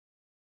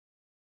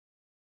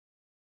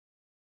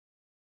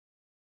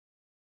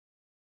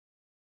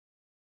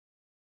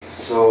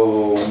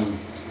So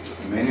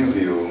many of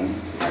you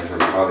guys are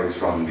colleagues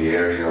from the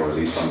area, or at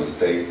least from the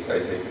state, I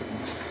take it.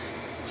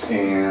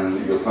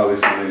 And you're probably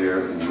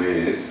familiar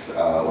with,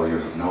 or you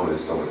have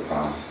noticed over the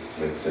past,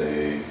 let's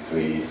say,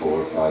 3,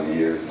 4, 5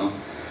 years, no?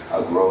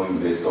 A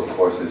growing list of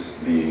courses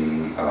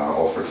being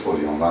offered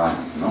fully online.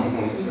 No?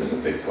 Mm-hmm. There's a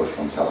big push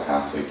from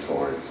Tallahassee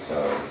towards,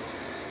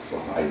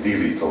 well,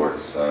 ideally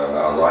towards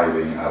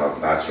arriving at a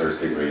bachelor's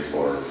degree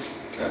for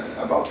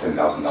about $10,000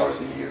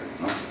 a year.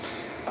 No?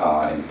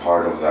 And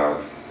part of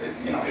that,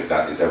 you know, if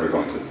that is ever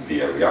going to be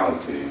a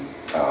reality,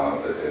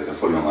 the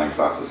fully online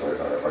classes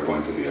are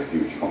going to be a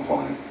huge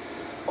component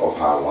of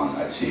how one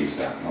achieves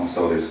that. No?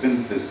 So there's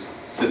been this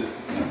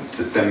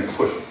systemic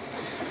push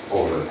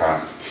over the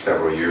past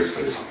several years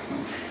for this.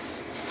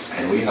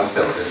 And we have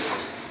felt it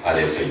at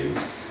FAU.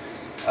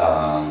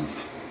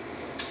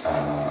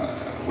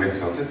 We have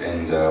felt it,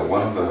 and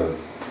one of the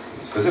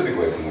specific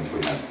ways in which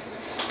we have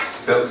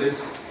felt it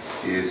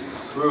is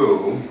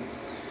through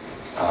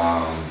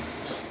a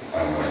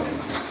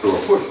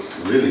push,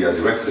 really a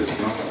directive,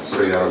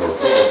 straight out of our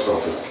provost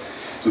office,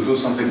 to do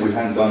something we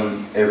hadn't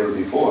done ever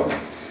before.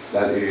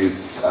 That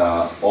is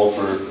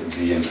offer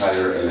the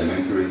entire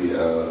elementary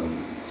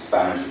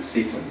Spanish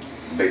sequence,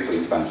 basically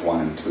Spanish 1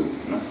 and 2,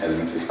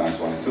 elementary Spanish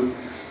 1 and 2,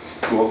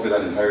 to offer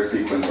that entire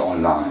sequence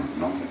online.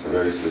 It's a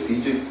very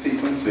strategic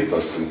sequence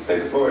because in the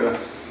state of Florida,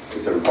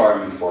 it's a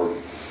requirement for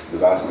the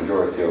vast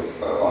majority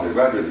of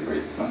undergraduate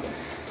degrees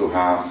to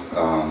have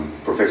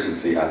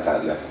proficiency at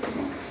that level.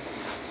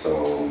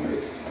 So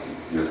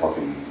you're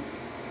talking,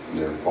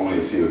 there are only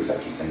a few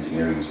exceptions.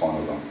 Engineering is one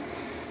of them.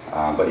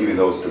 But even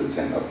those students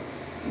end up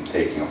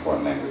taking a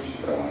foreign language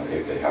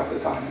if they have the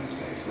time and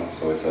space.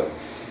 So it's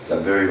a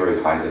very, very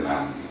high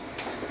demand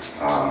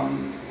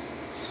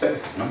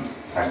space,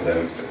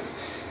 academic space.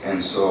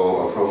 And so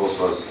our provost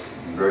was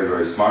very,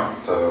 very smart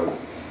to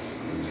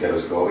get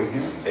us going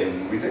here,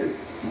 and we did.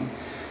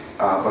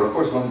 But of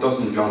course, one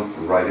doesn't jump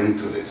right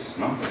into this.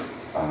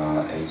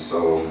 And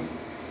so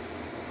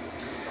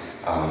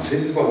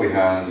this is what we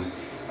had,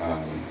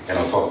 and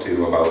I'll talk to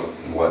you about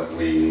what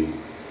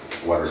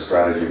our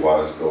strategy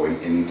was going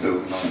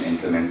into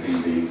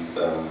implementing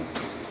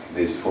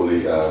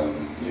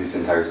this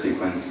entire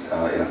sequence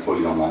in a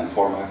fully online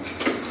format.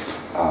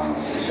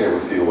 Share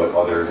with you what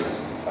other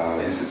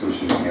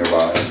institutions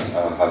nearby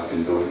have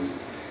been doing,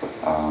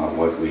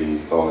 what we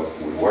thought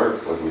would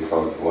work, what we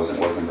thought wasn't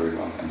working very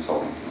well, and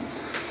so on.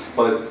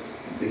 But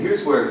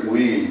here's where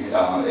we,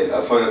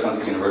 at Florida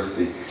Atlantic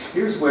University,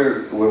 here's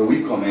where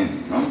we come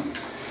in.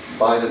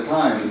 By the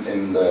time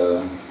in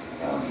the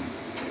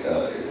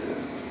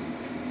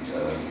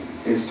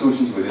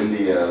institutions within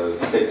the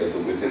state,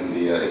 within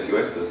the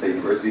SUS, the state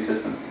university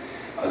system,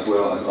 as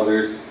well as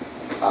others,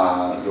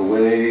 the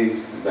way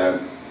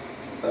that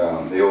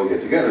they all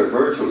get together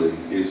virtually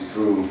is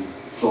through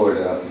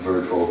Florida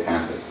Virtual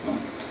Campus.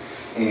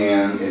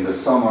 And in the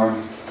summer,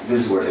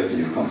 this is where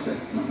FAU comes in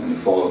the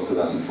fall of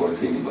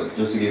 2014. But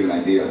just to give you an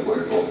idea of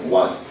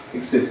what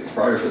existed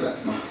prior to that.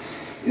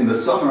 In the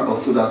summer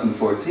of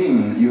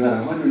 2014, you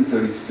had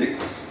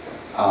 136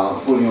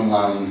 fully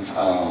online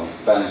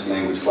Spanish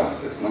language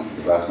classes.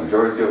 The vast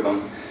majority of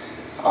them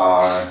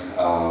are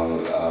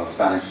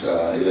Spanish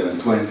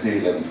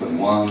 1120,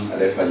 1121.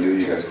 At FIU,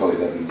 you guys call it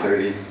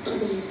 1130,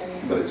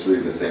 but it's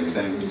really the same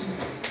thing.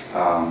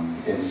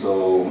 And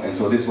so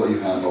this is what you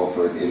have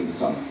offered in the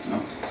summer.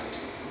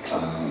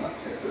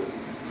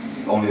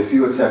 Only a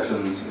few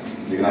exceptions.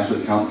 You can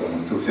actually count them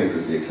on 2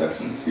 fingers, the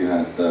exceptions. You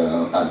had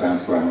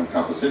advanced grammar and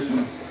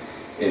composition,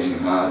 and you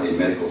had a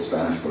medical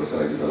Spanish course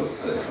that I developed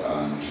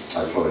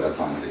at Florida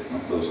Atlantic.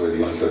 Those were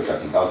the only 2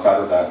 exceptions. Outside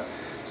of that,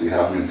 so you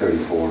had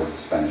 134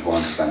 Spanish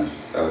 1, Spanish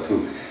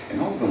 2,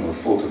 and all of them were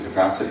full to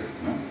capacity.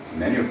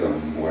 Many of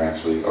them were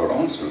actually our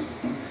own students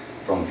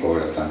from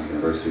Florida Atlantic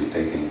University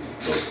taking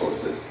those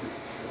courses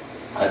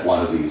at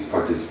one of these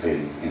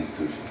participating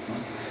institutions.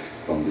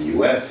 From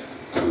the UF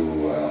to,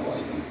 well,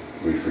 you can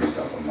read free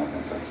stuff, I'm not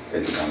going to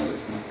get you down with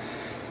this.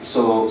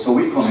 So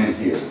we come in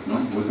here.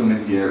 We come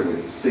in here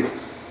with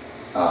 6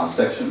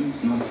 sections,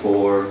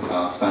 4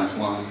 Spanish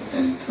 1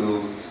 and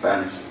 2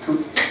 Spanish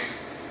 2.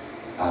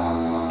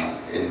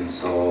 And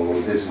so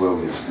this is where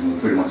we are, and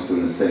we're pretty much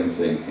doing the same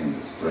thing in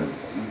the spring.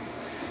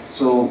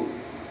 So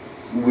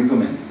we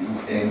come in,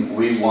 and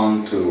we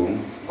want to,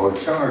 our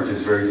charge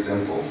is very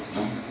simple,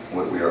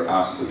 what we are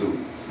asked to do,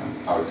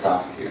 our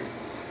task here,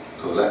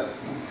 to elect.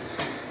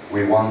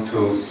 We want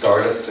to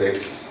start at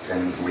 6,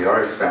 and we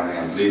are expanding.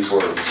 I believe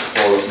for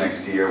fall of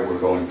next year, we're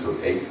going to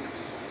 8,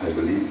 I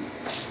believe.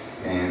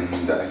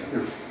 And I think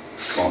they're,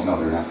 well, no,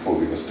 they're not full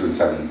because students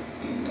haven't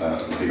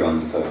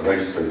begun to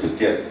register just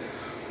yet.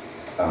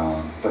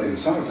 But in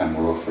summertime,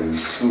 we're offering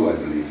 2, I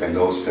believe, and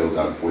those filled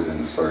up within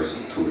the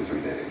first 2 or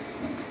 3 days.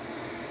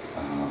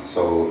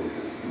 So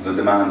the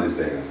demand is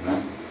there.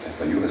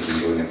 FIU has been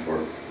doing it for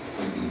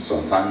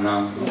some time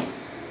now, yes.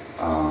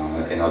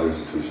 In other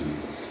institutions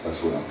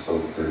as well.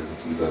 So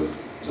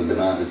the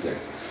demand is there.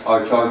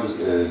 Our charge is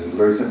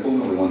very simple.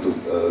 We want to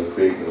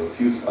create a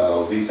few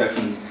of these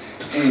sections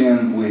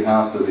And we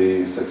have to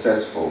be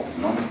successful,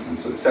 no? And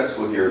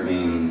successful here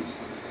means,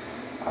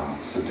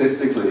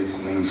 statistically,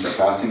 means a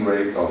passing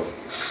rate of,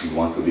 you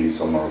want to be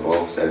somewhere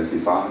above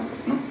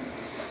 75, no?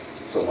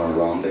 Somewhere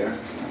around there.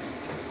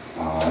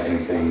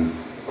 Anything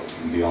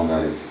beyond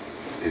that is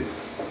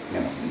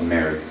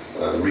merits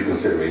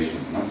reconsideration,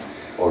 no?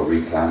 Or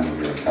replanning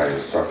your entire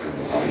structure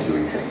of how you're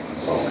doing things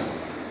and so on.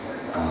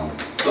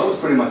 So that was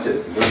pretty much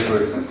it. Very,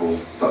 very simple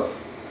stuff.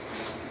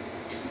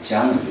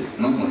 Challenges,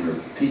 no? When you're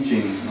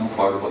teaching,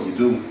 part of what you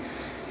do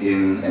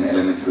in an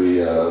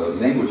elementary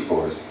language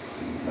course,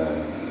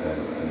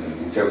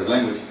 whichever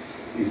language,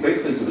 is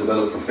basically to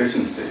develop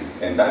proficiency,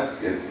 and that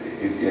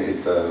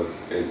it's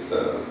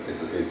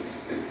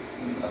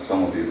as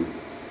some of you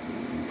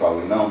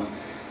probably know,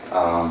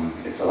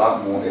 it's a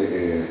lot more,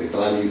 it's a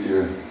lot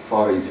easier,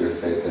 far easier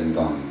said than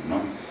done.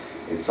 No?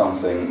 It's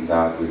something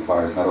that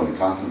requires not only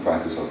constant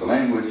practice of the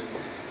language,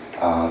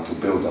 to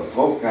build up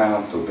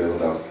vocab, to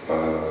build up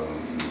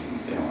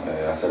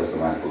a set of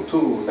grammatical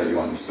tools that you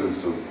want your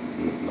students to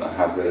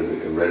have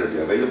readily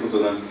available to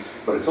them.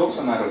 But it's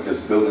also a matter of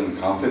just building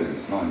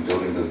confidence, no? And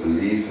building the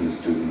belief in the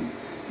student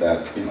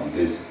that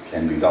this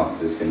can be done,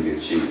 this can be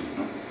achieved.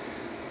 No?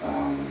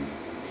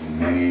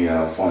 Many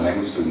foreign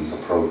language students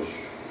approach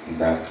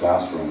that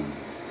classroom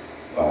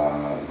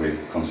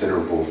with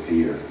considerable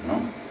fear,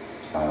 no?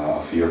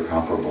 A fear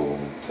comparable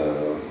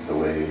to the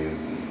way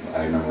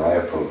I remember I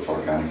approached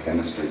organic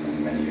chemistry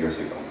many years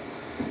ago,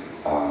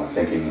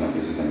 thinking,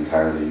 this is an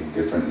entirely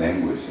different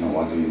language.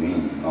 What do you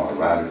mean? A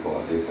radical,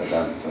 a this, a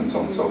that, and so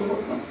on and so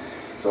forth. No?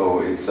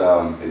 So it's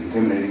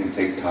intimidating. It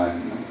takes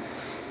time,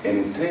 and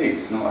it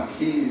takes a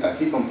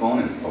key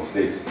component of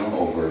this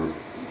over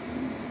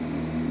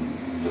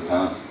the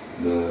past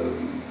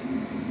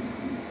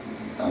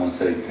I want to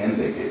say 10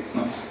 decades,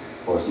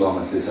 for as long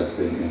as this has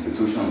been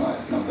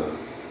institutionalized,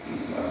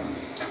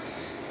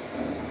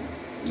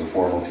 the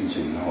formal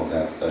teaching of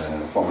that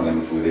formal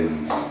language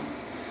within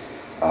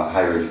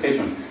higher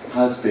education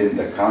has been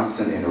the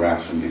constant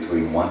interaction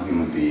between one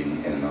human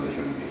being and another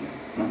human being.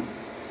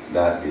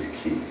 That is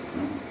key.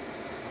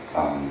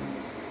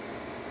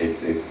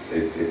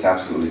 It's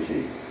absolutely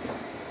key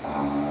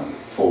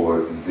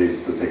for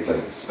this to take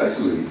place,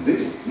 especially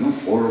this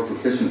oral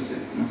proficiency.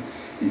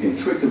 You can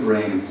trick the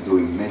brain into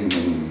doing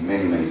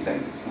many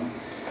things.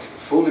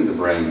 Fooling the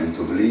brain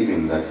into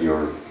believing that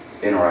you're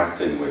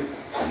interacting with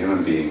a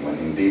human being when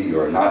indeed you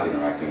are not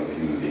interacting with a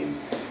human being,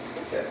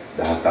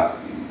 that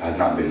has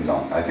not been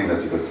done. I think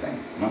that's a good thing.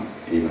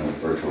 Even with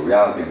virtual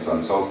reality and so on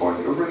and so forth,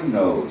 your brain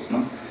knows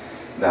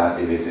that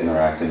it is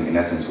interacting in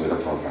essence with a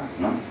program,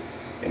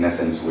 in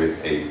essence with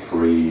a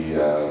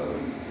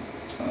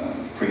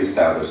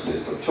pre-established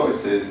list of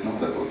choices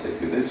that will take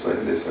you this way,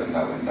 and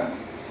that way, and that way.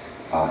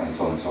 And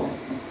so on and so on.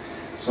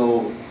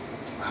 So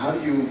how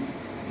do you,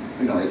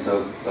 it's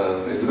a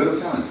bit of a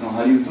challenge.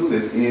 How do you do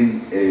this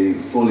in a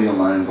fully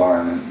online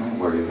environment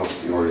where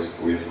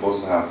we're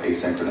supposed to have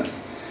asynchronous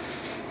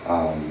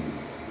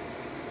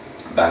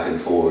back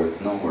and forth,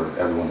 where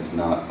everyone is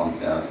not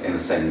in the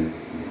same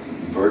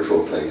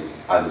virtual place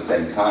at the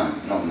same time,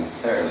 not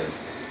necessarily.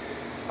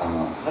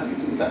 How do you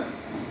do that?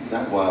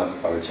 That was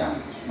our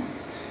challenge.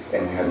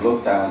 And we had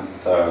looked at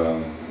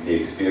the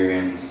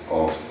experience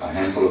of a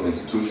handful of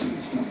institutions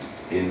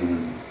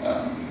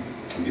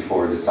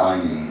before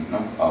designing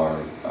our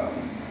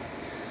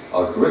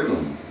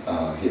curriculum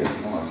here,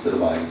 our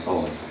syllabi and so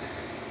on.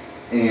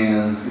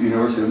 And the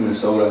University of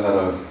Minnesota had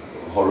a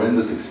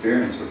horrendous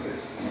experience with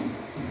this.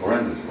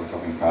 Horrendous. We're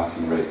talking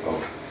passing rate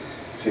of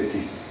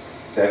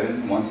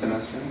 57 one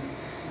semester.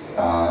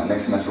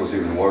 Next semester was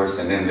even worse,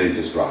 and then they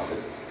just dropped it.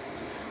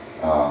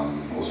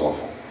 It was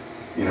awful.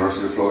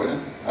 University of Florida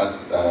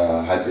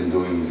had been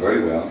doing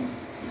very well,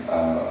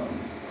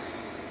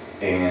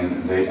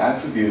 and they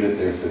attributed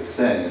their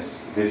success.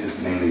 This is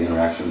mainly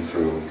interaction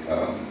through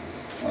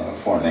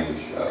foreign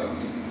language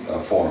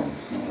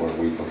forums where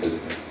we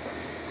participate.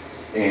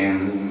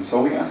 And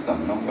so we asked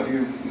them,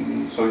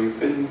 so you've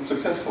been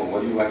successful.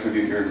 What do you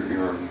attribute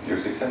your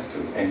success to?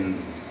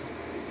 And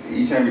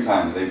each and every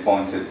time they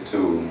pointed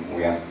to,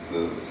 we asked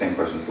the same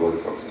questions to other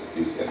folks at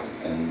UCF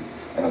and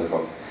other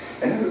folks,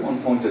 and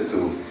everyone pointed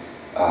to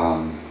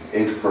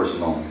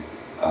interpersonal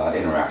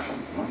interaction.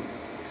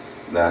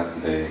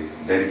 That they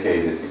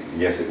dedicated,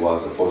 yes, it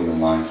was a fully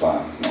online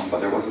class, but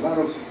there was a lot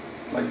of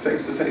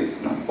face-to-face,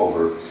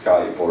 over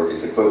Skype or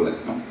its equivalent.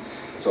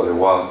 So there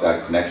was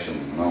that connection,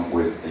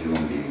 with a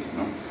human being.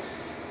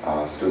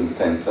 Students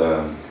tend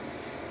to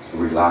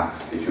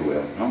relax, if you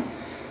will,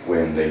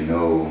 when they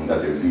know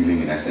that they're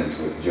dealing in essence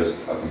with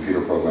just a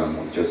computer program,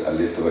 with just a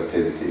list of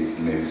activities,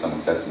 and maybe some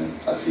assessment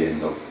at the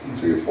end of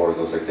 3 or 4 of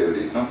those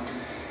activities.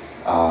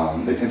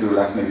 They tend to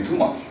relax maybe too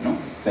much,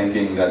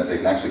 thinking that they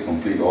can actually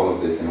complete all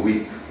of this in a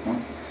week.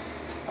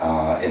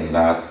 And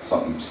that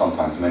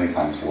sometimes, many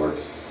times,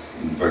 works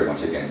very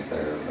much against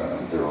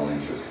their own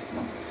interests.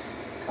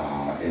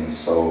 And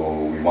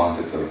so we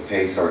wanted to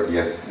pace our,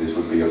 yes, this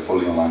would be a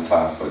fully online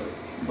class,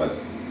 but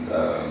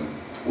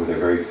with a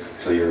very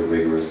clear,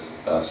 rigorous,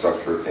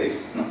 structured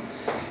pace,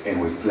 and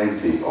with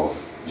plenty of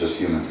just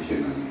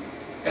human-to-human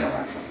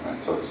interaction,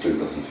 right? So the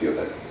student doesn't feel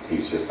that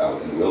he's just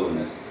out in the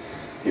wilderness,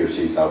 he or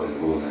she's out in the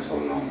wilderness all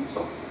alone and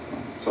so on.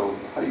 Right? So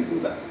how do you do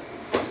that?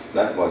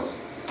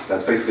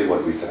 That's basically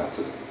what we set out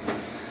to do.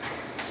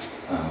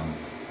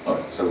 All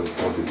right, so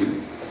what did we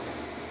do?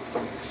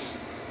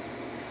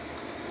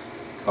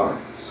 All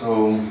right,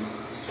 so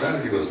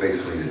strategy was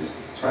basically this.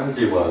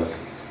 Strategy was,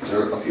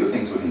 there are a few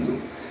things we can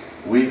do.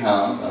 We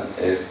have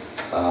at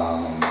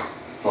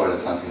Florida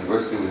Atlantic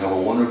University, we have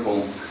a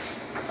wonderful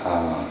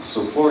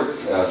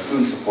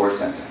student support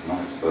center.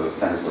 It's the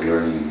Center for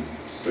Learning and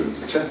Student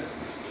Success.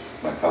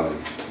 My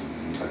colleague,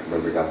 Dr.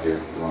 Robert up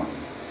here, runs,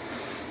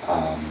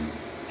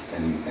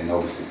 and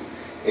overseas.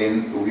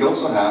 And we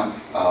also have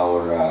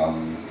our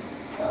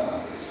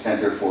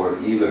Center for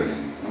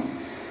E-Learning,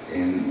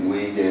 and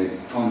we get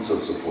tons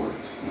of support.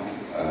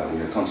 We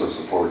have tons of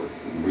support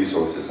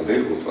resources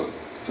available to us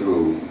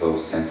through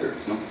those centers.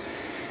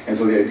 And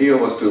so the idea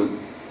was to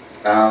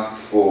ask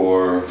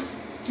for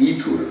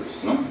e-tutors.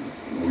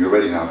 We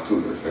already have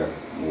tutors. We have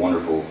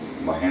wonderful,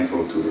 a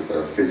handful of tutors that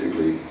are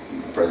physically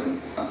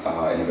present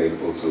and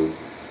available to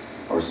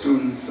our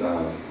students.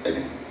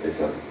 Again, it's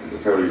a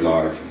fairly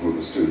large group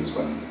of students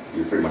when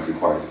you're pretty much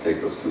required to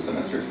take those 2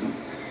 semesters.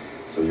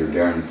 So you're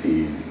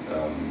guaranteed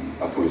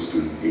a pool of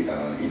students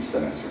each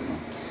semester.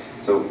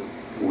 So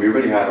we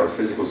already had our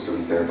physical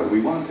students there, but we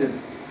wanted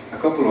a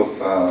couple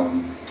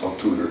of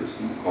tutors,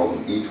 called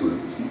them e-tutors,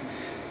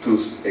 to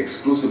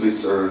exclusively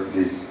serve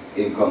this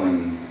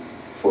incoming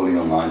fully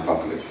online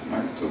population,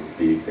 right? To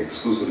be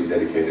exclusively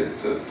dedicated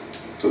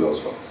to those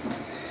folks.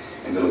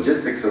 And the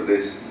logistics of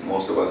this,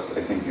 most of us,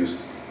 I think,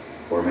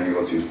 or many of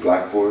us use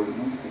Blackboard.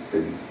 It's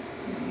been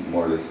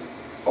more or less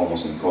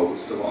almost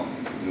imposed on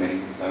many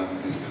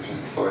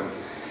institutions for it.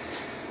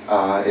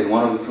 And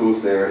one of the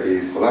tools there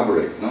is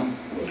Collaborate,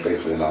 which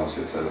basically allows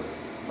you to,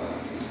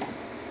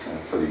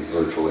 for these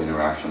virtual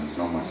interactions,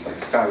 much like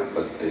Skype,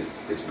 but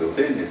it's built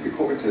in, it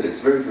records it,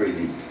 it's very, very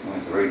neat.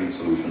 It's a very neat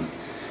solution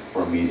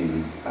for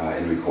meeting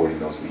and recording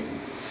those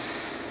meetings.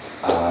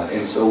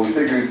 And so we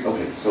figured,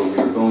 okay, so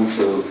we're going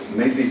to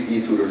make these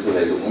e-tutors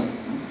available.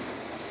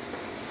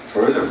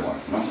 Furthermore,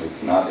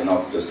 it's not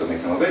enough just to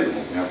make them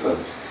available. We have to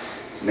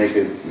make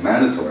it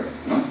mandatory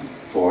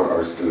for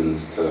our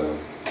students to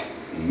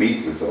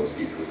meet with those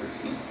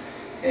e-tutors.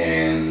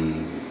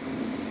 And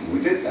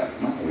we did that.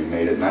 We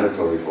made it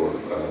mandatory for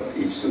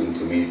each student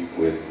to meet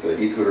with the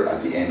e-tutor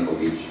at the end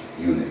of each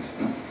unit.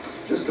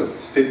 Just a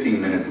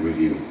 15-minute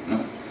review.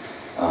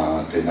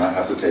 Did not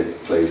have to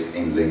take place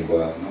in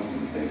lingua.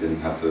 They didn't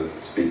have to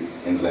speak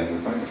in the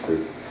language. Right?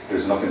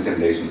 There's enough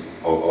intimidation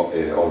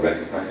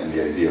already, right? And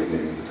the idea of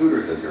meeting with the tutor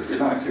is that you're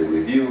relaxed, you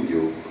review,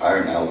 you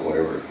iron out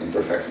whatever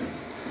imperfections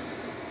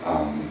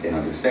in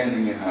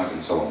understanding you have,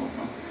 and so on.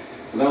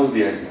 So that was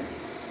the idea.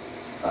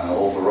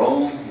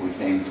 Overall, we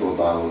came to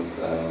about,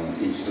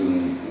 each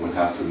student would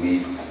have to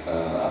meet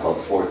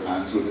about 4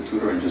 times with the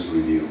tutor and just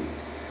review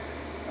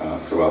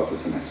throughout the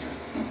semester.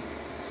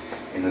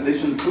 In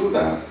addition to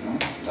that,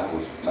 that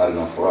was not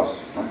enough for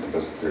us, right?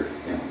 Because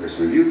there's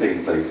review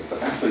taking place, but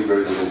actually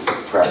very little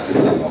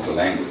practicing of the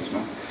language.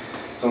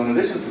 So in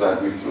addition to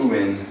that, we threw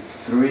in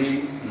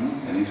 3,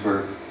 and these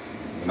were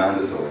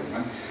mandatory,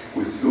 right?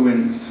 We threw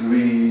in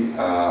 3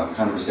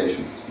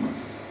 conversations.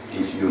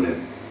 Each unit,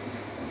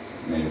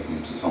 many of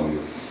them, some of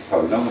you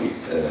probably know,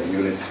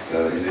 units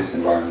in this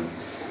environment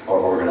are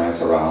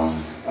organized around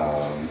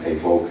a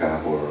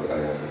vocab or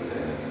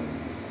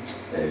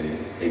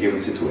a given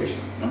situation.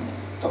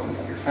 Talking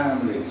about your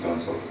family and so on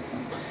and so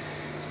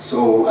forth.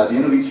 So at the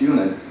end of each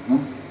unit,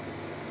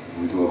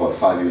 we do about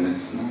 5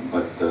 units,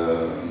 but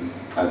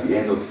at the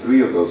end of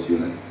 3 of those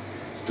units,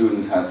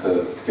 students had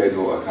to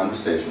schedule a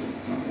conversation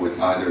with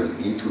either an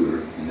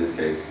e-tutor, in this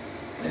case,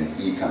 an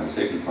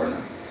e-conversation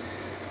partner,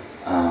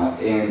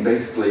 and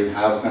basically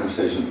have a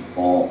conversation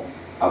all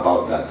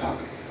about that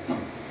topic.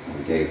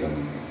 We gave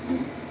them,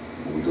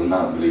 we do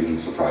not believe in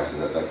surprises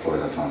at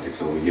Florida Atlantic,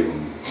 so we give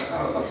them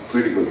a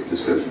pretty good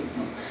description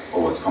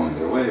of what's coming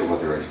their way, of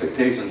what their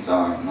expectations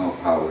are, of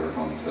how we're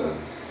going to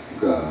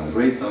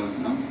grade them,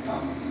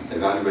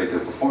 evaluate their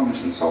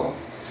performance, and so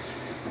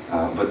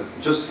on. But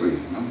just 3.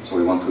 So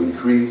we want to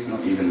increase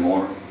even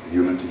more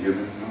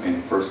human-to-human,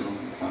 interpersonal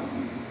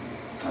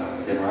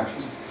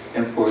interaction,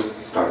 and of course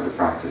start the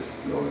practice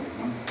going,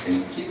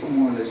 and keep them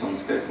more or less on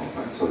schedule,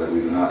 right? So that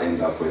we do not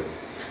end up with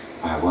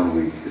 1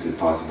 week. Is it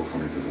possible for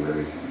me to do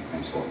everything,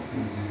 and so on?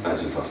 That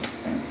just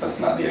doesn't. That's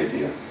not the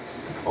idea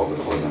of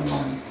the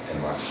online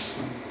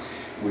environment.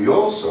 We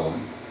also,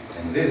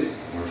 in this,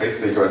 we're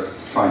basically just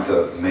trying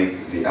to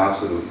make the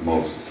absolute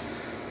most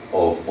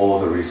of all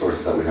the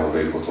resources that we have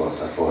available to us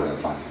at Florida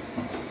Atlantic.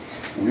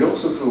 We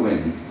also threw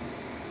in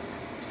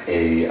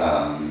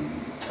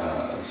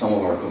some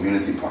of our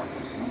community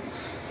partners.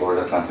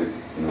 Florida Atlantic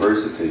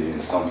University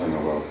is something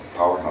of a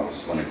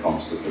powerhouse when it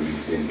comes to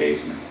community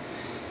engagement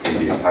in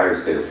the entire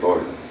state of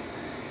Florida.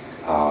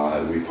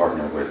 We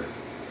partner with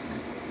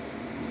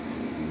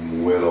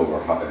well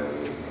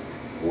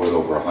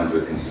over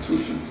 100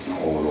 institutions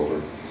all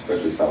over,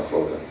 especially South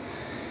Florida.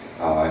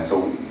 And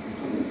so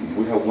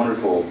we have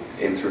wonderful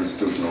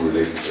interinstitutional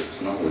relationships,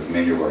 with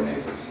many of our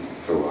neighbors,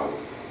 throughout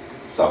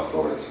South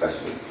Florida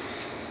especially.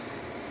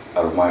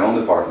 Out of my own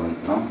department,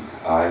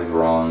 I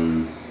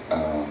run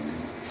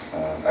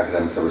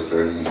academic service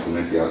learning and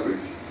community outreach.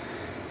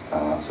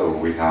 So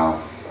we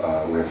have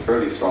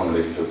fairly strong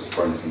relationships,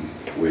 for instance,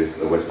 with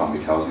the West Palm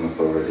Beach Housing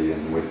Authority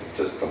and with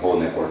just the whole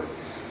network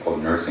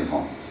of nursing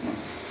homes.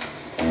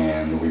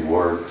 And we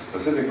work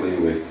specifically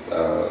with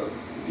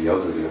the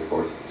elderly, of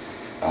course,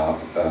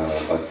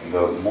 but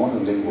the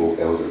monolingual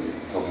elderly,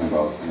 talking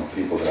about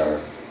people that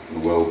are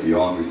well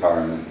beyond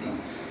retirement,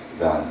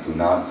 that do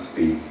not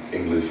speak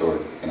English, or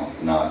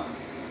not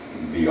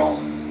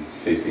beyond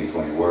 15,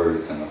 20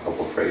 words and a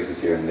couple of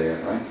phrases here and there,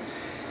 right?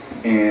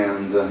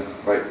 And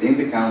right in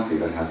the county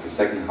that has the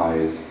second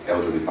highest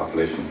elderly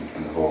population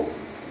in the whole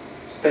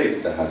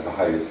state, that has the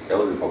highest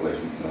elderly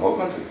population in the whole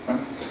country, right?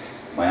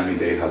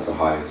 Miami-Dade has the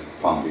highest,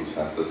 Palm Beach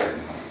has the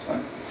second highest,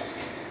 right?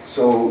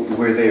 So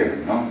we're there,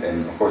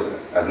 and of course,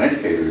 as an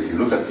educator, you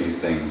look at these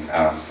things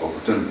as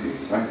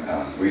opportunities, right?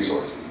 As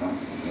resources,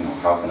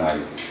 how can I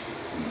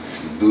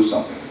do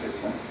something with this,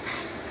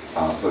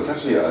 right? So it's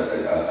actually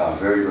a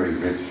very, very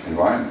rich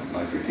environment.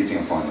 If you're teaching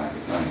a foreign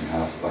language, you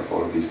have like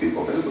all of these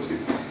people available to you,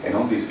 and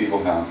all these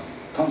people have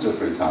tons of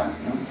free time,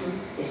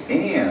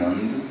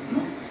 and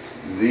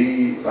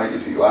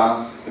if you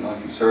ask,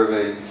 if you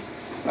survey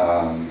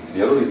the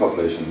elderly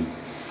population,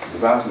 the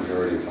vast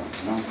majority of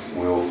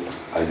them will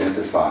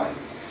identify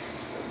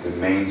the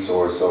main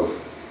source of,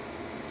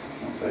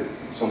 let's say,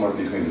 somewhere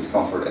between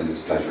discomfort and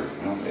displeasure,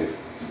 if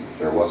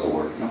there was a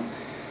word,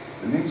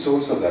 The main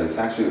source of that is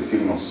actually the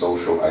feeling of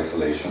social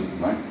isolation,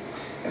 right?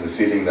 And the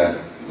feeling that,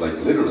 like,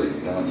 literally,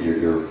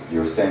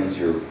 your sense,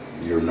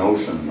 your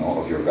notion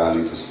of your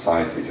value to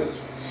society just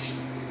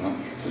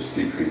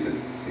decreases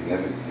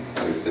significantly.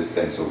 There's this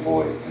sense of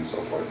void and so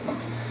forth.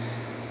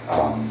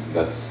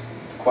 That's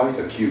quite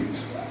acute,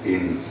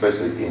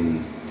 especially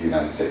in the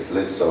United States.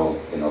 Less so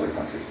in other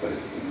countries, but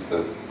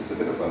it's a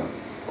bit of a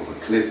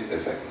cliff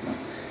effect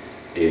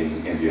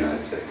in the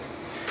United States.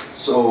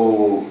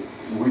 So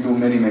we do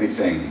many, many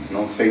things,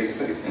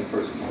 face-to-face, in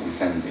person. We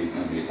send,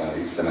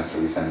 each semester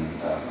we send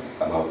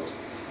about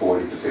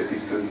 40 to 50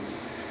 students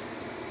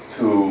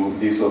to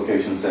these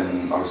locations,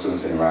 and our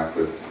students interact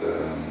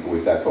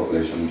with that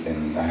population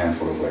in a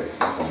handful of ways,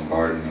 from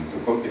gardening to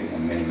cooking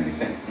and many, many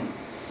things.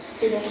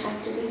 Do they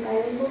have to be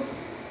bilingual?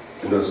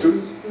 The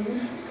students?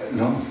 Mm-hmm.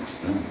 No.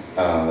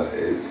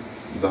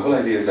 The whole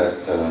idea is that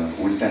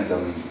we send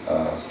them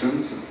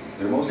students,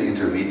 they're mostly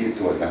intermediate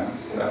to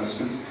advanced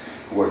students,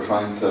 who are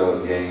trying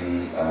to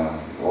gain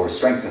or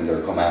strengthen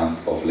their command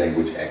of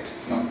language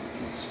X,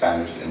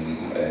 Spanish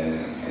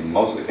in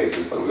most of the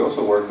cases, but we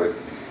also work with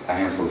a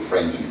handful of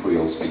French and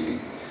Creole speaking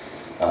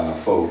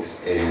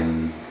folks,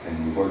 and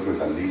we worked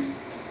with at least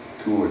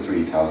 2 or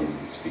 3 Italian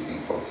speaking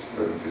folks.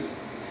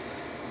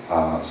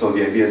 So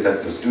the idea is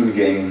that the student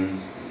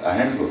gains a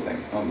handful of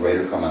things,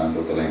 greater command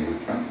of the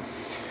language, right?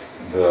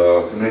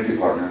 The community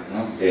partner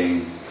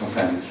gains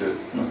companionship,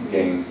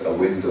 gains a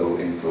window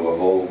into a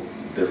whole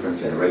different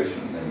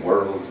generation and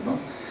world.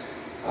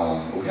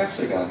 We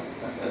actually got,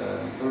 I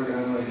don't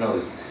know if you know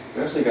this,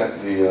 we actually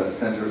got the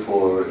Center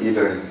for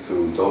E-Learning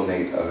to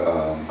donate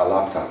a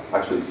laptop,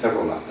 actually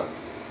several laptops,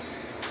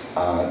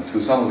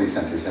 to some of these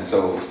centers. And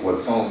so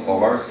what some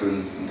of our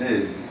students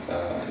did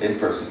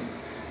in-person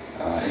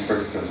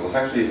students was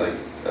actually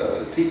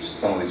teach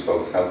some of these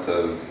folks how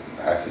to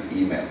access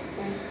email.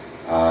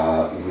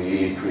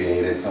 We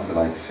created something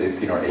like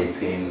 15 or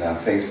 18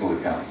 Facebook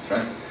accounts,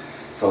 right?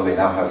 So they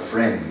now have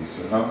friends,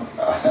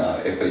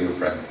 FAU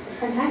friends. It's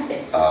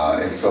fantastic.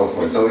 And so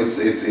forth. So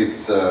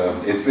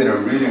it's been a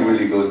really,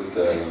 really good.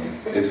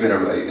 It's been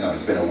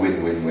a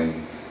win-win-win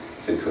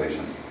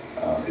situation.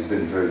 It's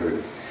been very, very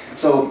good.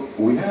 So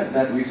we had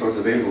that resource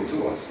available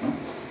to us,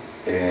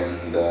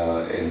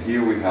 and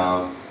here we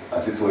have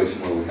a situation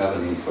where we have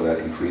a need for that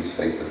increased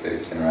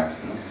face-to-face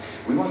interaction.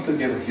 We want to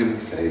give a human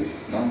face,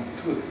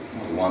 to this.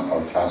 We want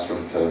our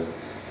classroom to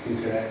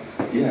interact.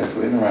 Yeah,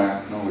 to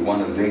interact. We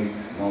want to link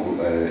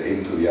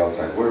into the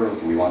outside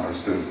world. We want our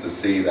students to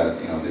see that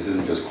this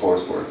isn't just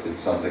coursework. It's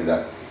something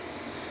that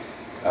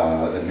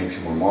that makes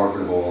you more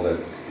marketable. That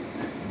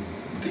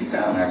deep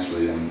down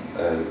actually,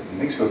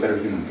 makes you a better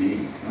human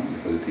being.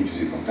 Because it teaches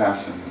you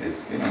compassion.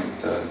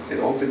 It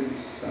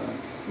opens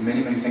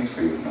many, many things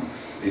for you.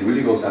 It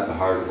really goes at the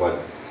heart of what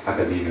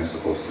academia is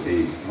supposed to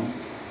be.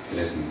 In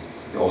essence,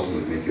 it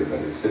ultimately make you a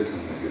better citizen,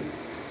 make you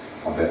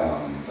a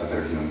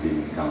better human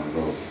being down the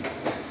road.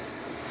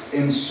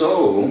 And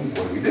so,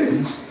 what we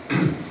did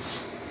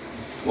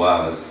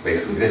was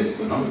basically this.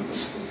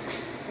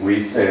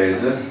 We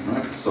said,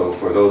 right, so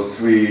for those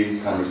 3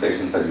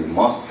 conversations that you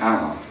must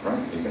have,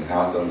 right, you can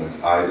have them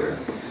with either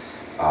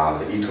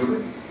the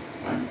e-tutor,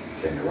 right,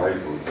 Kenny Wright,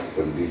 who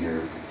couldn't be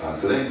here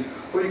today,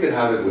 or you could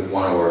have it with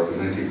one of our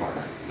community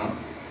partners,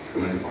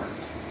 community partners.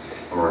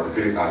 Our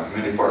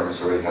community partners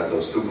already had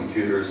those 2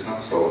 computers,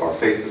 so our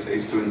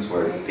face-to-face students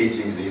were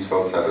teaching these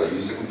folks how to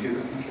use a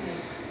computer.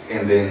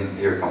 And then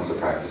here comes the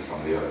practice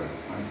from the other.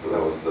 Right? So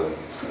that was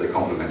the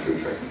complementary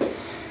training.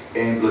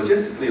 And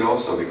logistically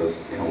also,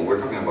 because we're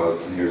talking about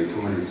nearly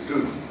 200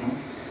 students, no?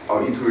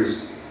 Our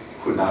e-tours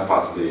could not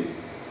possibly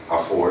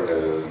afford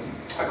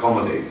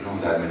accommodate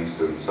that many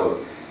students. So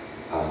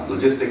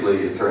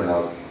logistically, it turned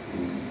out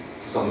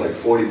something like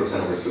 40%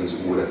 of our students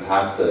would have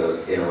had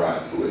to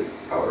interact with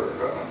our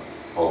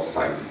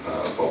off-site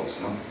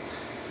folks, no?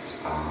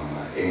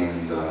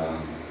 And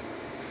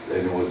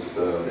it was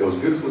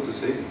beautiful to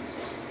see. It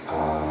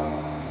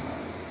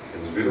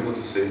was beautiful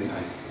to see.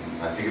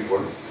 I think it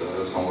worked.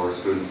 Some of our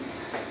students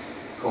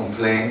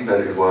complained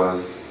that it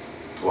was,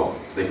 well,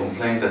 they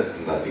complained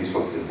that these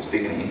folks didn't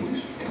speak any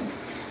English.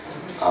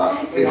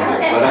 How did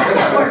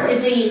that work?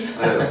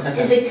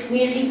 Did the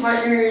community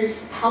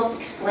partners help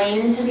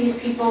explain to these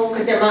people,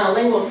 because they're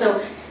monolingual,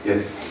 so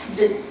yes.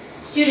 The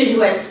student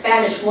who has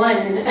Spanish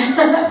 1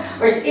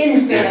 or is in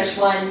Spanish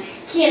 1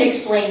 can't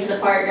explain to the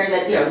partner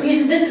that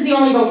this is the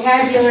only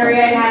vocabulary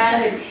I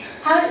had. And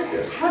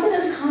how do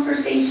those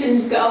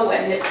conversations go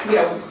when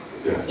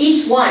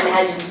each one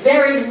has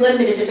very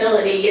limited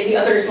ability in the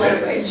other's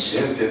language?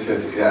 Yes.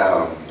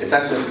 It's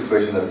actually a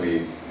situation that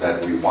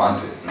we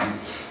wanted. No?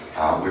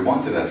 We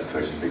wanted that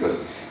situation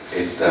because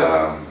it's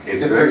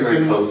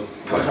very close.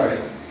 Sorry,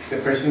 the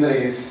person that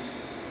is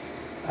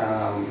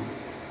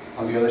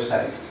on the other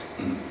side,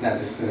 not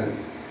the student,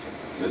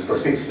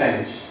 speaks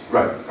Spanish,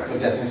 right, but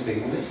doesn't speak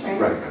English.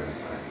 Right.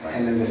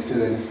 And then the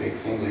student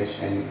speaks English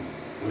and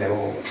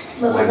level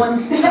 1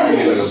 Spanish.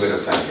 Tiny little bit of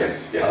Spanish,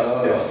 yes.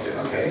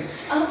 Okay.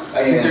 Oh.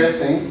 That's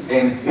interesting.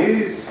 And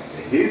his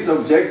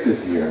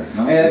objective here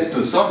is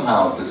to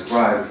somehow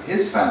describe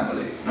his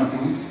family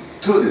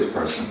to this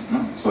person.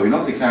 So he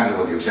knows exactly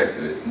what the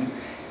objective is.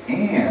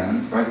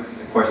 And, the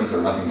questions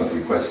are nothing but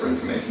requests for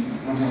information.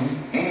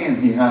 And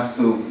he has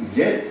to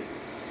get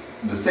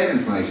the same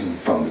information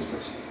from this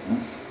person.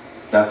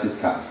 That's his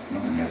task.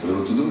 And he has to be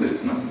able to do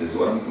this. This is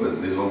what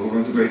we're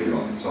going to grade you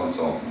on, and so on and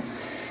so on.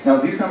 Now,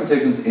 these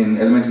conversations in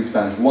elementary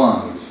Spanish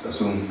 1, which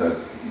assumes that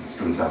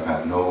students have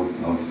had no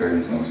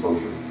experience, no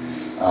exposure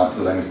to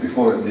the language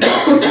before,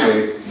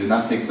 did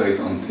not take place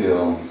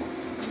until,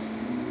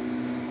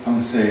 I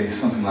would say,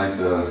 something like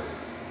the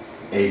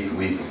 8th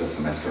week of the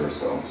semester or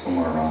so,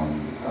 somewhere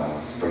around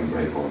spring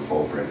break or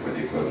fall break, or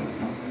the equivalent.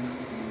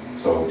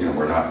 So,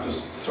 we're not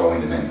just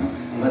throwing them in.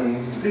 But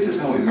this is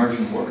how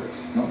immersion works.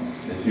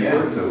 If you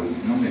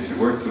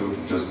were to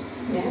just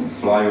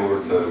fly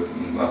over to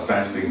a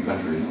Spanish-speaking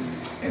country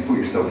and put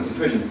yourself in a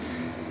situation,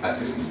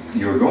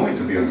 you're going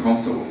to be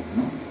uncomfortable.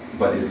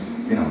 But it's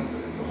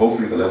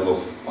hopefully the level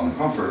of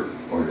uncomfort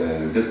or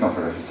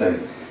discomfort, I should say,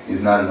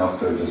 is not enough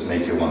to just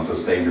make you want to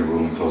stay in your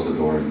room and close the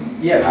door.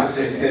 Because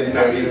it's the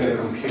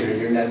computer.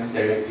 You're not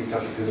directly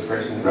talking to the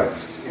person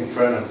in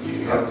front of you.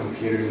 You have a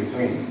computer in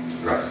between.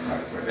 Right.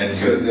 And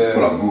you could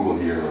pull up Google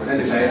here or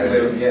that's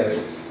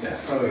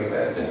probably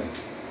that.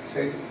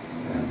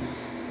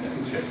 That's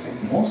interesting.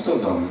 Most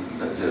of them,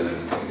 to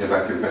get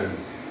back to your question,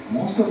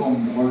 most of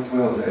them worked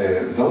well.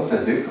 Those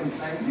that did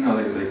complain,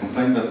 they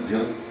complained that the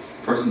other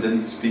person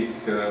didn't speak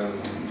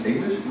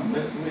English.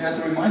 We had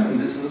to remind them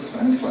this is a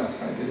Spanish class,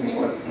 right? This is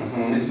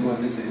what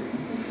this is.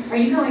 Are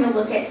you going to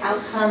look at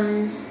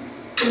outcomes?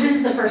 This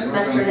is the first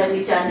semester that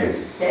we've done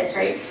this,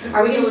 right?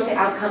 Are we going to look at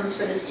outcomes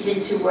for the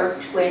students who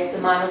worked with the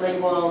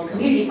monolingual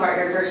community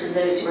partner versus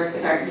those who worked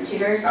with our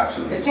tutors?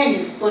 Absolutely. Because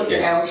Kenya's,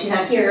 she's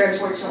not here,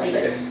 unfortunately,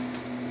 but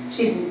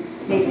she's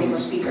maybe an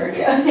English speaker,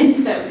 so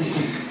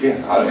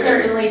it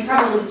certainly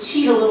probably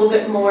cheat a little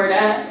bit more to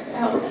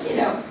help,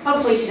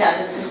 hopefully she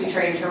doesn't because we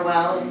trained her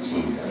well and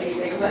she's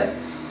amazing, but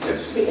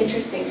it'd be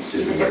interesting to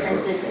see the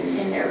differences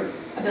in their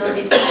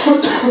abilities.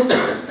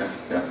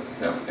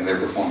 In their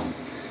performance.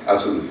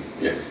 Absolutely,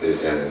 yes.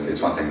 It's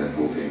one thing that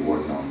we'll be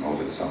working on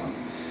over the summer.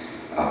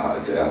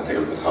 Take a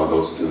look at how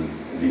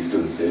these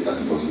students did as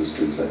opposed to the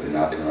students that did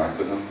not interact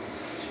with them.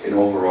 And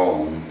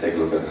overall, take a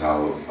look at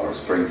how our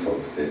spring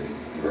folks did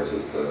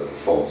versus the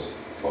fall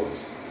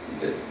folks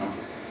did.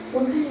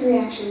 What kind of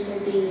reaction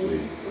did the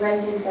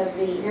residents of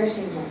the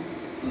nursing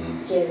homes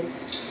give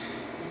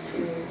to?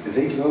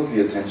 They love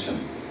the attention.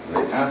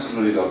 They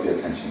absolutely love the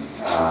attention.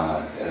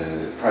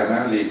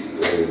 Primarily,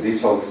 these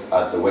folks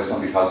at the West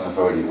Palm Beach Housing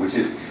Authority, which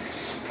is,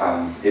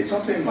 it's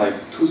something like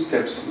 2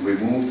 steps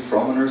removed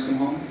from a nursing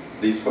home.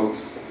 These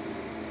folks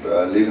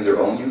live in their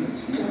own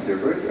units. They're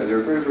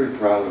very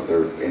proud of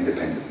their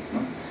independence.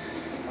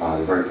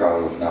 They're very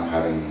proud of not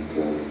having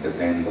to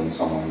depend on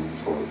someone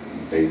for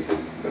basic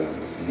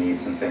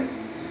needs and things.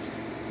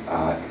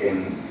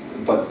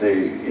 But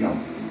they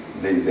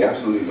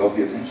absolutely love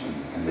the attention,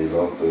 and they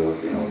love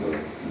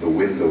the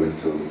window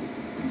into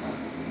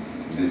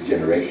this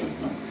generation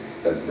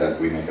that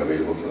we make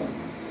available to them.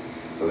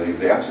 So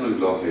they absolutely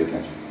love the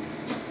attention.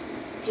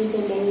 Do you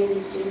think any of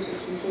these students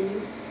would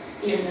continue,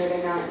 even though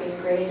they're not being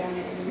graded on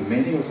it anymore?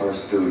 Many of our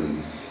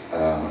students,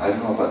 I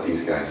don't know about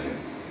these guys yet,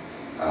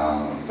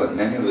 but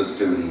many of the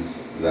students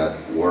that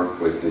work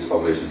with this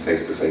population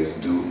face-to-face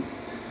do.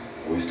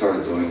 We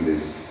started doing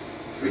this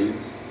 3 years,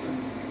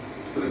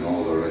 feeling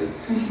old already.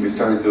 We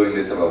started doing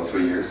this about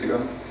 3 years ago,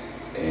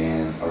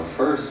 and our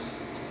first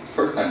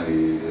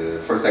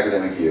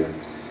academic year,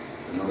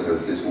 there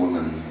was this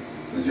woman,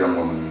 this young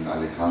woman,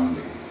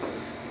 Alejandra,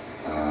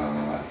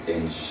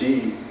 and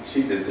she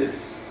did this.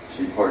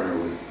 She partnered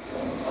with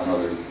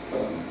another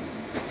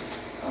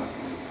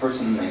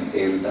person named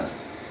Elda,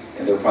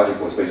 and their project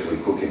was basically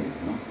cooking.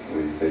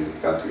 They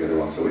got together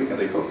once a week and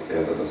they cooked.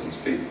 Elda doesn't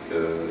speak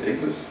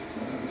English.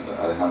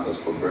 Alejandra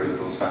spoke very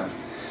little Spanish,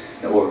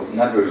 or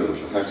not very little.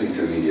 She was actually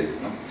intermediate.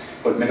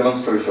 But make a long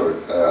story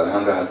short,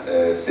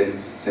 Alejandra,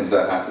 since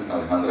that happened,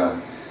 Alejandra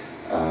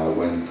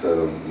went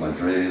to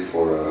Madrid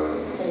for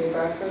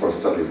a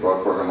study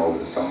abroad program over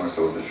the summer,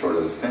 so it was a short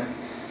little stint.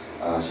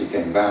 She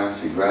came back,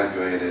 she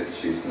graduated,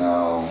 she's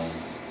now,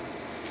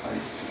 I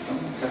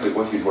don't know exactly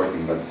what she's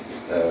working, but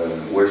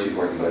where she's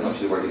working, but I know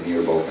she's working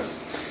near Boca.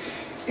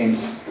 And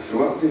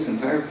throughout this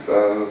entire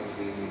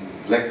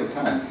length of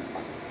time,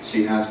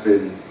 she has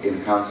been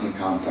in constant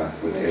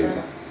contact with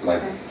Elda,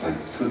 like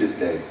to this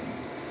day.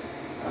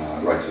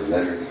 Writes her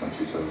letters when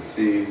she's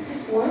overseas.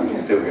 That's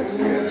wonderful. Still gets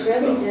together. It's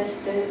really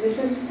this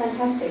is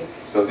fantastic.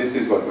 So this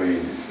is what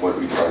we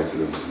try to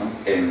do.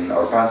 And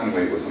our passing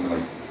rate was something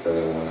like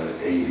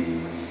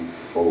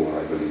 84,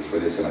 I believe, for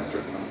this semester.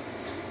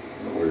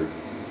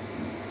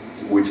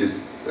 Which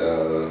is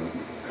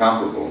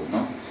comparable,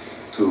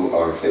 to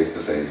our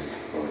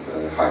face-to-face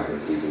or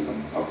hybrid. We do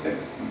them up there.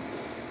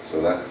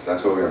 So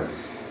that's where we are.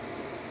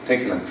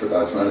 Takes a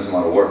tremendous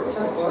amount of work, of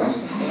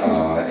course.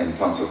 And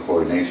tons of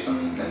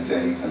coordination and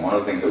things. And one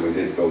of the things that we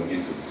did go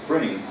into the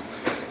spring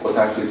was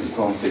actually to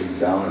tone things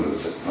down a little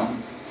bit.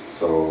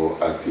 So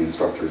at the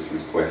instructor's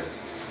request,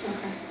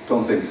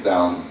 tone things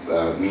down,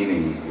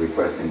 meaning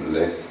requesting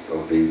less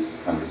of these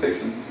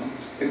conversations.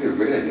 I think they're a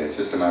great idea. It's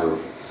just a matter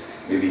of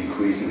maybe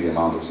increasing the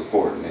amount of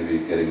support. Maybe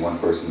getting one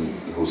person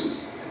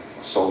whose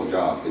sole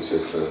job is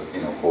just to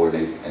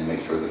coordinate and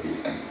make sure that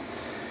these things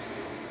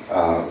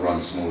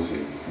run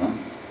smoothly.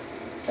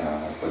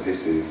 But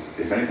this is,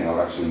 if anything, I'll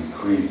actually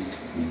increase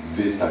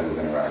this type of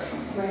interaction.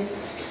 Right.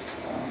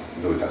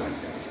 Do it that way.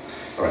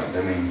 All right,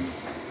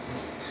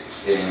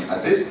 and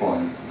at this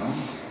point,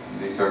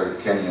 these are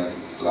Kenya's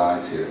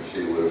slides here.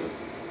 She would have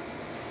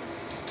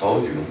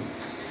told you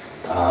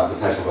the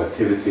type of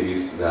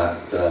activities that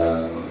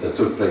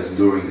took place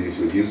during these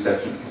review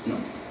sessions.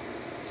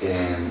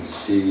 And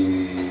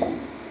she,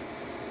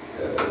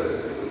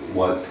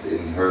 what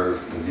in her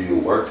view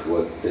worked,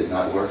 what did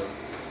not work.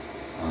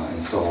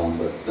 And so on,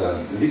 but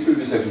these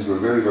review sessions were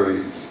very,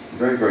 very,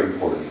 very, very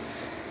important.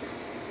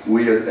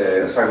 We,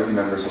 as faculty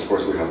members, of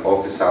course, we have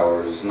office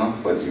hours,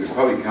 but you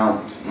probably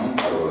count,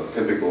 out of a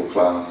typical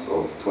class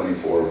of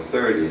 24 or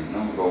 30,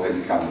 go ahead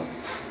and count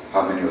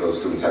how many of those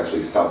students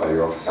actually stop by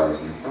your office hours,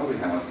 and you probably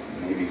have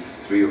maybe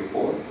 3 or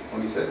 4,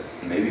 what do you say,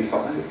 maybe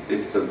 5,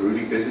 if it's a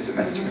really busy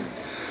semester.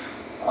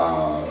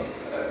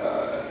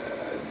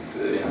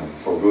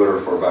 For good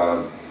or for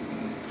bad,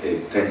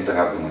 it tends to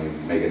happen when you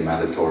make it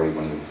mandatory,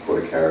 when you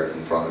put a carrot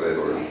in front of it,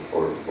 or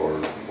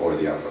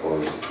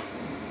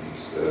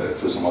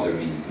through some other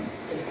means.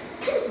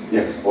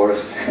 Yeah, or I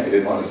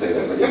didn't want to say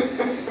that, but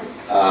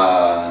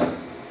yeah.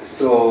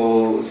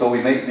 So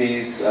we make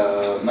these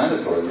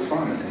mandatory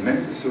requirements, and many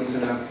of the students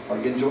ended up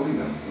enjoying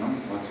them.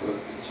 That's what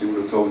she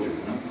would have told you.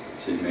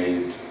 She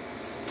made,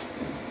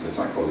 let's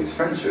not call these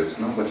friendships,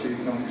 but she,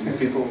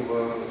 people,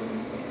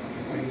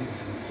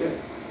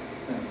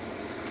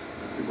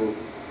 people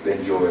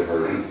enjoyed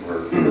her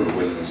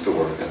willingness to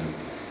work,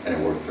 and it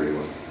worked pretty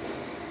well.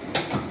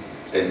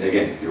 And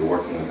again, you're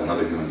working with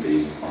another human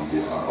being on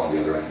the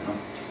other end.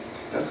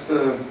 That's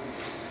the...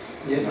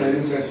 Yes, an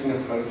interesting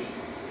approach.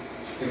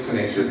 The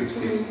connection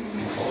between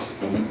people.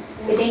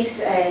 It makes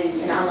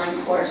an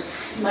online course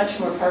much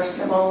more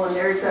personable when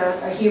there's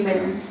a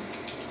human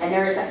and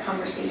there is that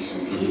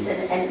conversation piece,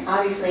 and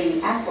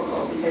obviously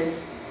applicable,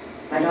 because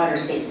my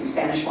daughter's taking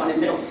Spanish 1 in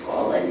middle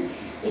school, and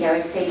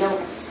if they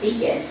don't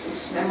speak it,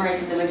 just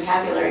memorizing the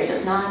vocabulary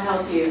does not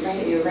help you to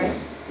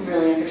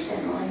really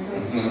understand the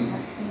language and how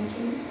to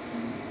communicate.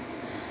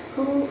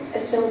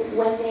 So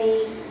when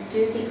they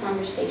do the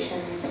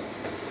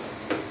conversations,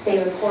 they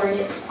record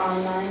it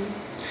online?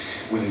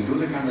 When they do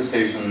the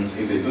conversations,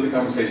 if they do the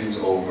conversations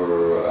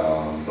over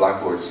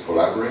Blackboard's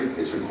Collaborate,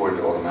 it's recorded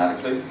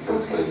automatically. So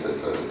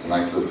it's a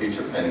nice little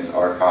feature, and it's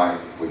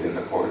archived within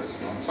the course.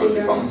 So you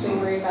don't have to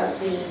worry about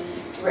the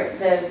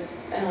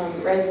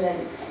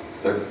resident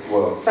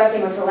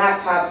fussing with a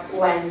laptop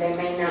when they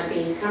may not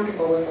be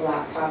comfortable with a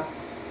laptop.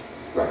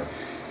 Right.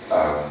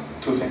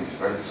 2 things,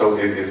 right? So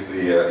if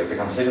the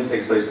conversation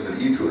takes place with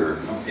an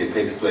e-tutor, it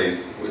takes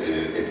place.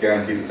 It's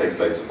guaranteed to take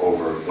place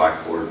over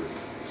Blackboard's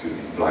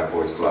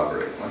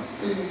Collaborate, right?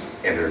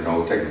 And there are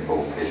no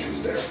technical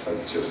issues there.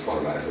 It's just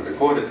automatically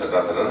recorded.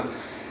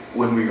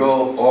 When we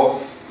go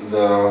off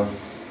the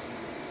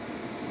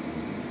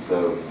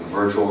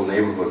virtual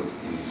neighborhood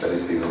that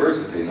is the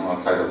university,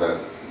 outside of that,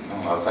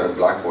 outside of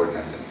Blackboard in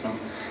essence,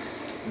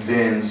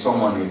 then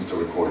someone needs to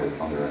record it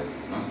on their end.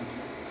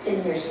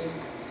 In nursing?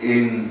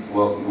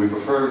 Well, we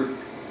prefer,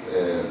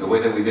 the way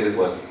that we did it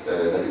was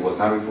that it was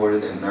not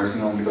recorded in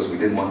nursing home, because we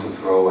didn't want to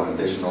throw an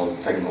additional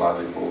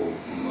technological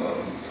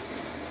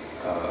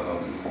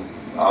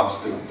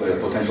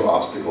potential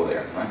obstacle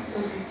there, right?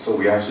 So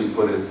we actually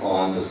put it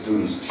on the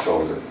student's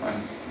shoulder,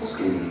 right? The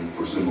student,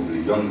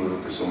 presumably younger,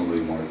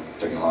 presumably more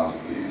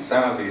technologically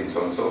savvy, and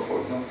so on and so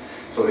forth. No?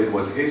 So it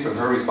was his or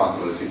her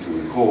responsibility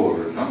to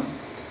record, no?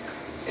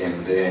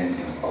 And then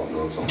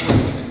upload something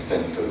and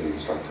send it to the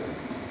instructor.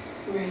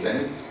 Right.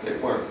 Then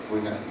it worked.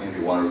 We had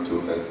maybe one or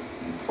two that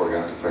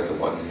forgot to press a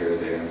button here or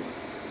there.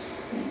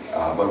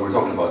 But we're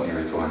talking about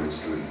nearly 200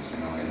 students,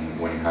 and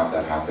when you have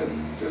that happen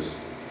just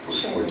for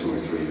 2 or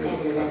 3 days,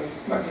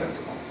 that's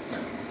acceptable.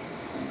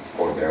 Yeah.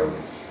 Or bearable.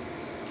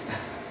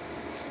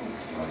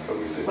 That's what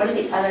we did. One of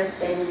the other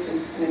things, and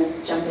I'm going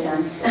to jump in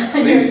on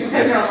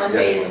Professor Almonte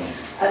is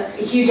a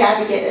huge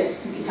advocate,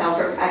 as you can tell,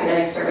 for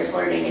academic service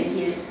learning, and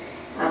he's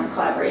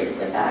collaborated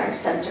with our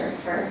center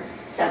for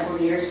several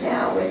years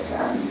now with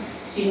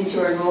students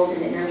who are enrolled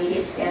in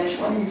intermediate Spanish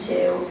 1 and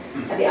 2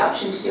 have the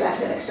option to do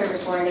academic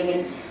service learning,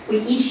 and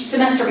each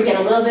semester we get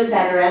a little bit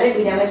better at it.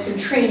 We now have some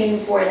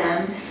training for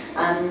them.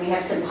 We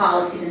have some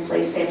policies in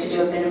place. They have to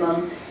do a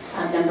minimum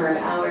number of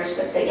hours,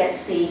 but that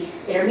gets the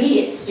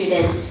intermediate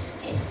students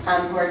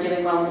who are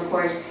doing well in the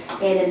course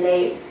in, and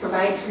they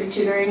provide free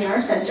tutoring in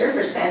our center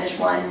for Spanish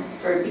 1,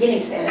 for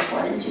beginning Spanish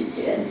 1 and 2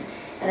 students,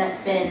 and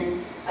that's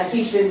been a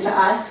huge boon to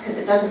us because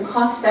it doesn't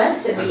cost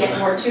us and we get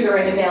more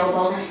tutoring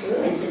available.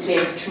 Absolutely. And since we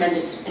have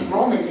tremendous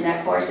enrollment in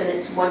that course, and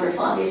it's wonderful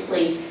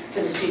obviously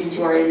for the students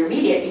who are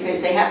intermediate because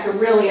they have to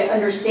really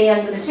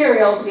understand the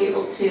material to be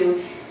able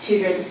to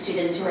tutor the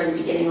students who are in the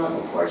beginning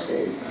level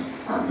courses.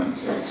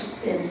 So it's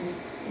just been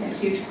a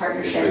huge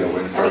partnership. And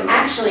we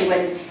actually,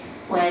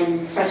 when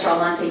Professor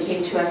Almonte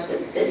came to us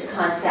with this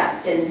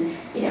concept, and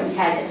we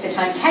had at the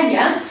time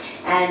Kenya,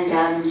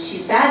 and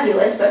she's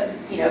fabulous, but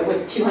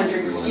with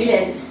 200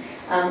 students,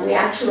 we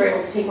actually were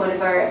able to take one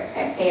of our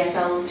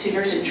ASL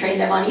tutors and train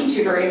them on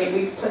e-tutoring, and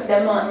we put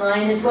them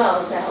online as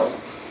well to help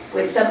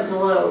with some of the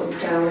load.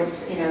 So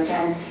it's,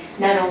 again,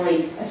 not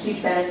only a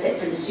huge benefit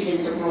for the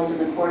students enrolled in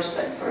the course,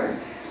 but for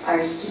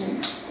our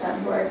students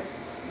who are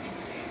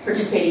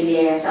participating in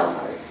the ASL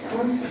part. So,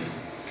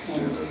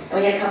 and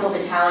we had a couple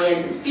of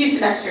few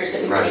semesters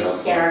that we've been able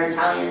to get our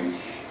Italian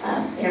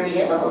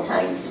intermediate level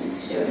Italian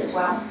students to do it as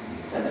well.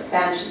 So but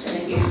Spanish has been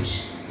a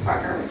huge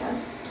partner with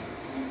us.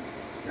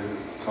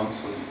 Tons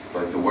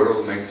of, the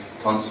world makes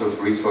tons of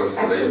resources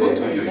available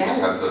to you. You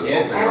just have to open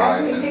your I'm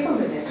eyes. actually tickled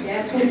with it,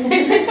 yes.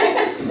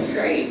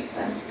 Great.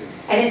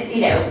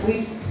 And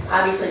we've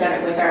obviously done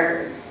it with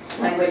our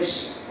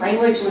language,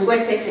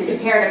 linguistics, and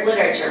comparative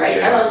literature, right?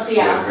 Yes,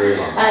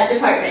 LLCL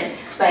department.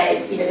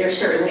 But there's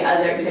certainly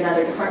even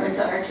other departments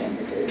on our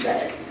campuses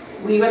that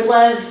we would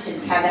love to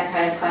have that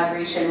kind of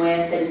collaboration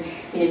with, and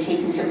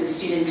taking some of the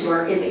students who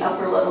are in the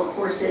upper level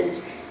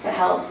courses to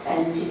help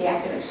and do the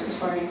academic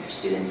service learning for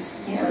students,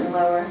 in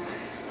lower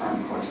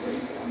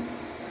courses. So.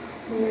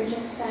 We were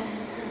just about out of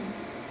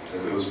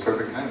time. It was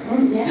perfect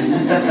timing.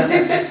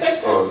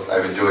 Yeah. Well,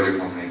 I've enjoyed your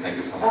company. Thank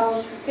you so much.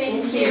 Oh,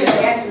 thank you.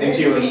 Yes, Thank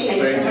you. It was really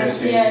very appreciate it.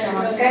 interesting.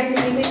 Yeah, guys, if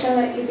you could fill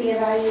out the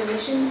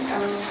evaluations,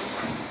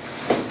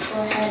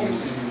 go ahead and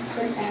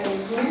put that in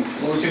here.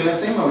 What was your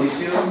last name,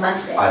 Mauricio?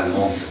 Almonte.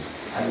 Almonte.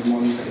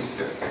 Almonte.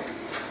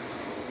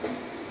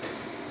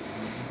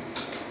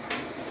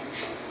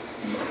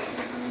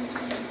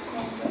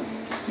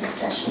 This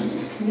session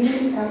is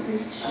community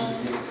outreach.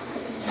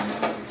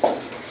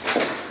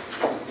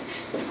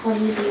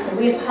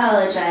 We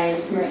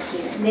apologize,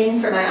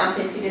 Ning from my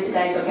office who did the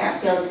guidebook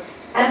app feels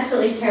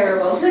absolutely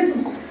terrible. It's like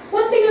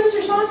one thing I was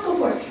responsible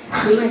for.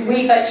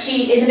 But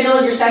she, in the middle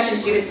of your session,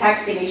 she was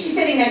texting me. She's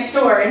sitting next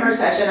door in her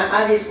session,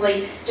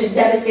 obviously just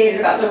devastated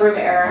about the room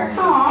error.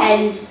 Aww.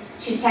 And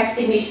she's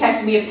texting me. She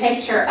texted me a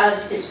picture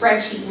of the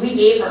spreadsheet we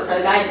gave her for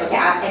the guidebook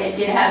app, and it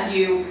did have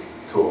you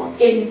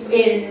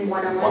in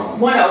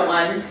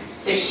 101.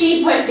 So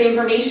she put the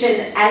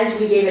information as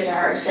we gave it to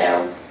her.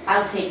 So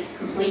I'll take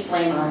complete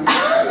blame on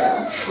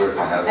that. So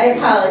I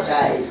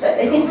apologize, but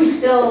I think we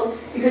still,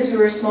 because we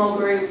were a small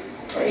group,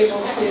 were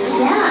able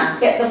to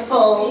get the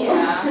full.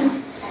 Yeah, I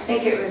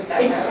think it was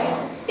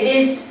definitely. It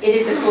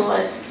is the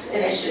coolest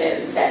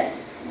initiative that,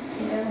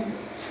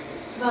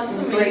 That's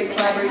great amazing.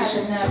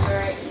 collaboration. I had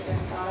never even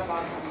thought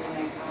about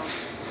something like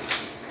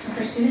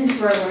that. for students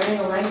who are learning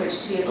a language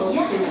to be able to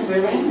Yes.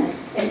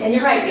 really, and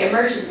you're right, the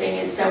immersion thing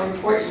is so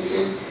important.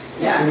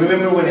 And I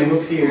remember when I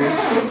moved here,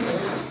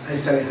 I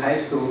started high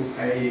school,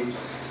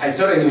 I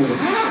thought I knew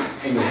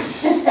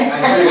English. I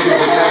thought I knew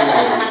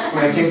vocabulary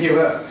when I came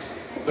here.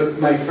 But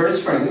my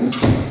first friend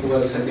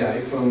was a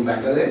guy from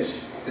Bangladesh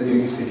that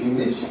didn't speak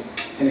English,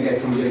 and a guy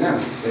from Vietnam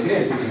that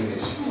didn't speak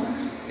English.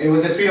 It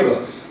was the three of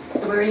us.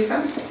 Where are you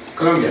from?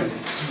 Colombia.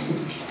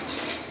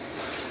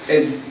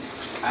 And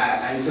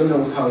I don't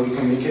know how we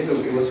communicate, but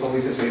it was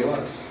always the three of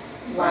us.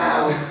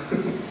 Wow.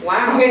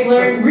 Wow. So you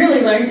guys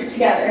really learned it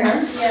together,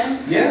 huh? Yeah.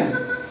 Yeah.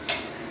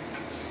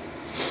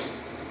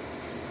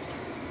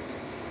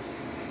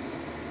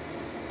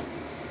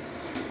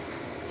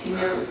 Do you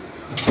know,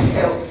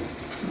 so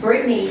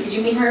Brittany, did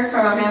you meet her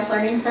from our Math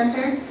Learning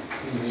Center?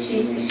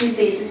 She's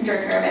the assistant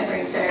director of our Math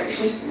Learning Center.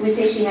 We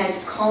say she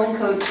has calling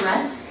code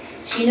Tourette's,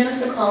 she knows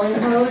the calling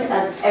code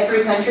of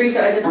every country,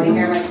 so as I'm sitting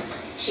here, I'm like,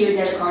 she would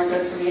know the calling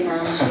code for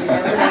Vietnam, she would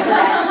know for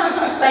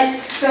Bangladesh.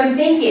 But, so I'm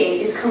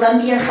thinking, is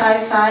Colombia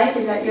 5-5,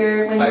 is that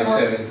your, when you call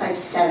it?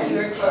 5-7. You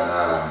were 5-7.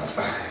 close.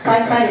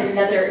 5-5 is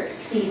another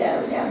C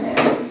though, down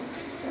there.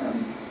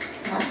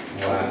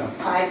 So, Wow.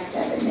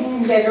 5-7,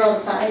 man, you guys are all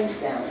the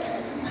fives down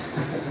there.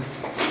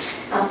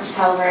 I'll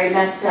tell her I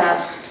messed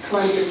up,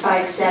 Colombia's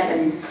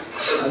 5-7.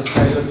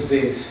 Outside of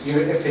this,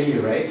 you're FAU,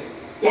 right?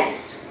 Yes.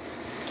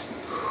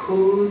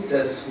 Who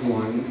does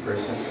one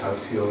person talk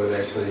to over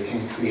there so they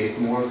can create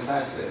more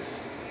classes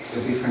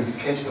with different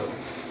schedules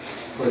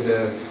for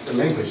the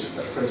language,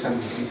 for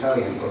example,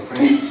 Italian or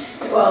French?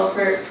 Well,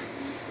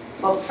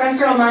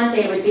 Professor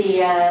Almonte would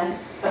be a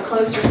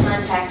closer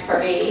contact for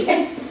me.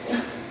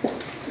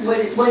 What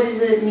is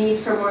the need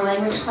for more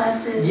language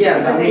classes? Yeah,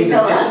 Because I they mean, the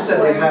fill schedules up, that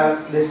or- they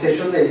have, the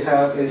schedule they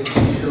have is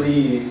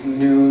usually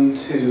noon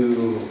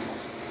to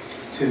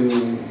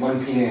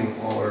 1 p.m.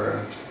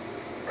 or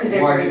Because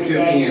they're 1 during to the 2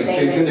 day, p.m. you're So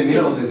saying it's in the that-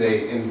 middle of the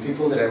day, and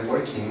people that are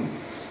working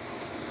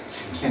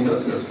can go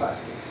to those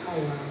classes.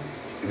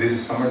 This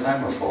is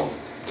summertime or fall?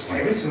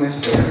 Every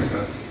semester.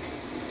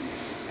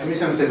 Every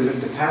semester,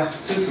 the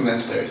past 2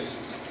 semesters,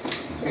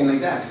 it's been like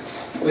that.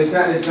 But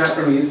it's not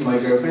for me, it's my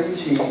girlfriend.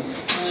 She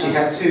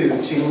has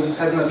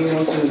nothing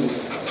else to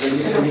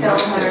register me. to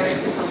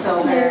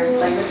fulfill her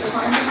language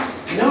requirement?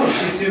 No,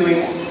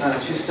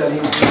 she's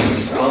studying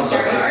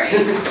Sorry.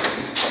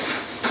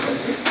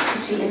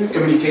 Is she in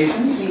communication.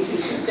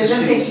 communication? So she'll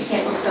say she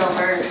can't fulfill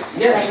her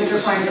Yeah, language she doesn't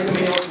requirement.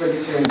 mean what to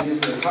register and use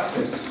the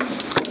classes.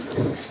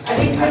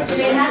 Do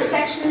they have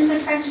sections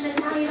of French and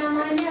Italian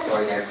online yet,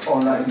 or they're?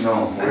 Online,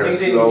 no, I we're think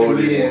they slowly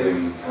intermediate.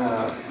 moving.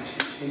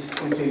 She's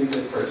completed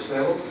the first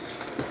levels.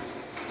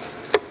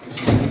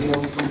 She's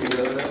completed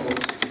the other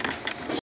levels.